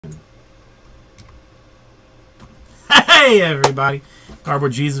Hey everybody,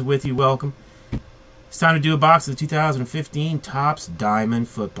 Cardboard Jesus with you, welcome. It's time to do a box of the 2015 Topps Diamond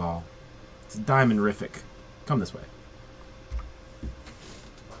Football. It's diamond-rific. Come this way.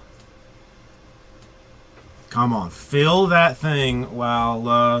 Come on, fill that thing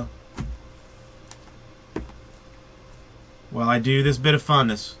while I do this bit of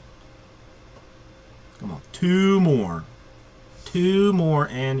funness. Come on, two more. Two more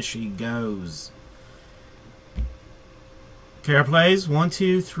and she goes. Krplays, 1,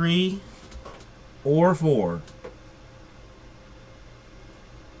 2, 3, or 4.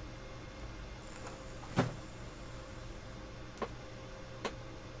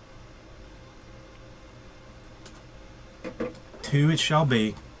 Two it shall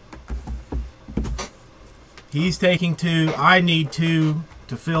be. He's taking 2. I need 2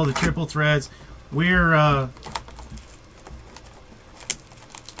 to fill the triple threads. We're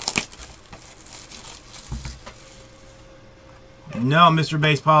no, Mr.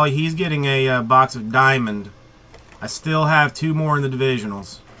 Base Poly, he's getting a box of diamond. I still have 2 more in the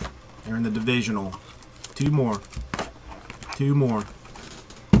divisionals. They're in the divisional. 2 more. 2 more.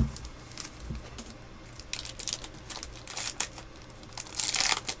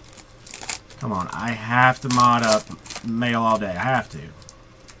 Come on, I have to mod up mail all day. I have to.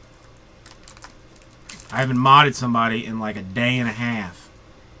 I haven't modded somebody in like a day and a half,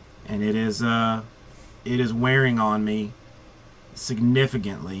 and it is wearing on me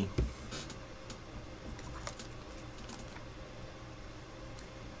significantly.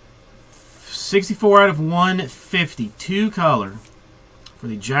 $64 out of 150, 2 color for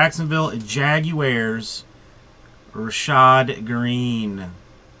the Jacksonville Jaguars, Rashad Green.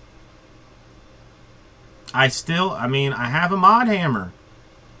 I have a mod hammer.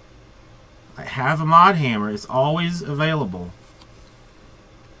 I have a mod hammer. It's always available.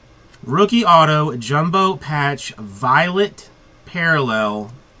 Rookie auto jumbo patch violet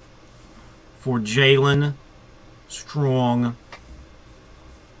parallel for Jalen Strong.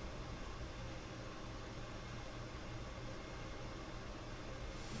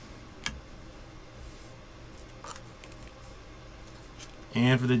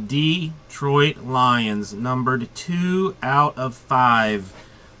 And for the Detroit Lions, numbered 2 out of 5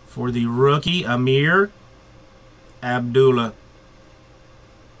 for the rookie Amir Abdullah.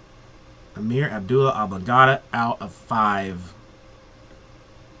 Amir Abdullah Oblongata out of 5.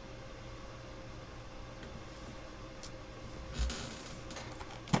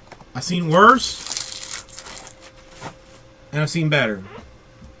 I've seen worse, and I've seen better.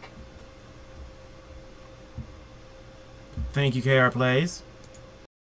 Thank you, KR Plays.